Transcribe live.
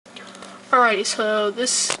Alrighty, so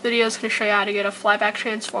this video is going to show you how to get a flyback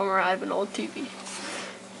transformer out of an old TV.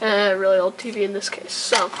 A really old TV in this case.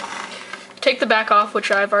 So, take the back off, which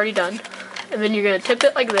I've already done, and then you're going to tip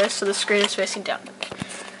it like this so the screen is facing down.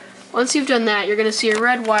 Once you've done that, you're going to see a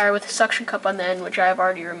red wire with a suction cup on the end, which I have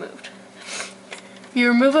already removed. You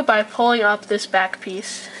remove it by pulling up this back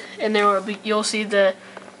piece, and you'll see the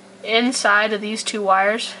inside of these two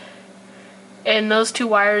wires. And those two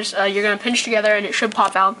wires, you're going to pinch together and it should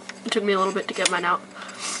pop out. It took me a little bit to get mine out.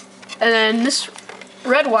 And then this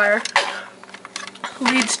red wire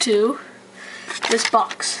leads to this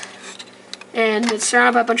box. And it's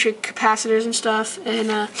surrounded by a bunch of capacitors and stuff.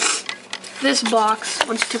 And this box,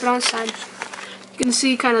 once you tip it on the side, you can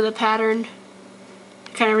see kind of the pattern.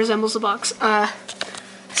 It kind of resembles the box.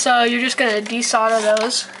 So you're just going to desolder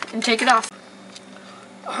those and take it off.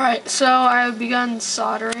 Alright, so I've begun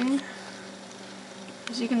soldering,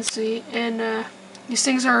 as you can see, and these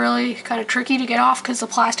things are really kind of tricky to get off because the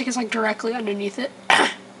plastic is like directly underneath it.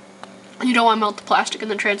 You don't want to melt the plastic in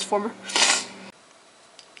the transformer.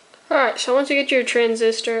 Alright, so once you get your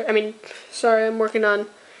I'm working on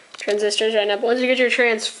transistors right now, but once you get your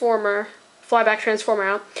transformer, flyback transformer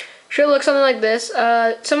out, it should look something like this.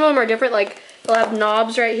 Some of them are different, like they'll have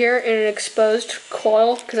knobs right here and an exposed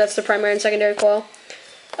coil, because that's the primary and secondary coil.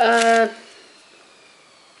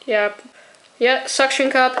 Yeah,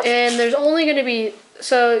 suction cup, and there's only going to be,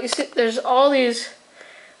 so you see there's all these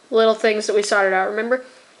little things that we soldered out, remember?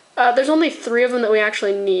 There's only 3 of them that we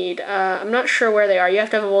actually need. I'm not sure where they are. You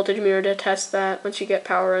have to have a voltage meter to test that once you get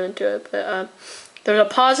power into it, but there's a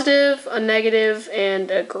positive, a negative,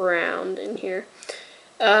 and a ground in here.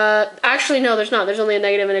 Actually no, there's not. There's only a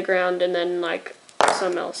negative and a ground, and then like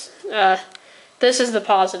something else. This is the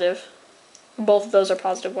positive. Both of those are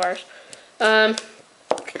positive wires.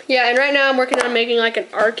 Yeah, and right now I'm working on making like an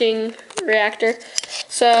arcing reactor.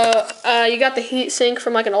 So you got the heat sink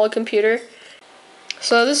from like an old computer.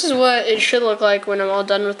 So this is what it should look like when I'm all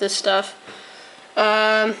done with this stuff.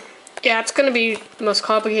 Yeah, it's going to be the most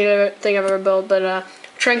complicated thing I've ever built, but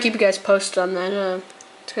try and keep you guys posted on that.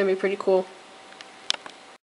 It's going to be pretty cool.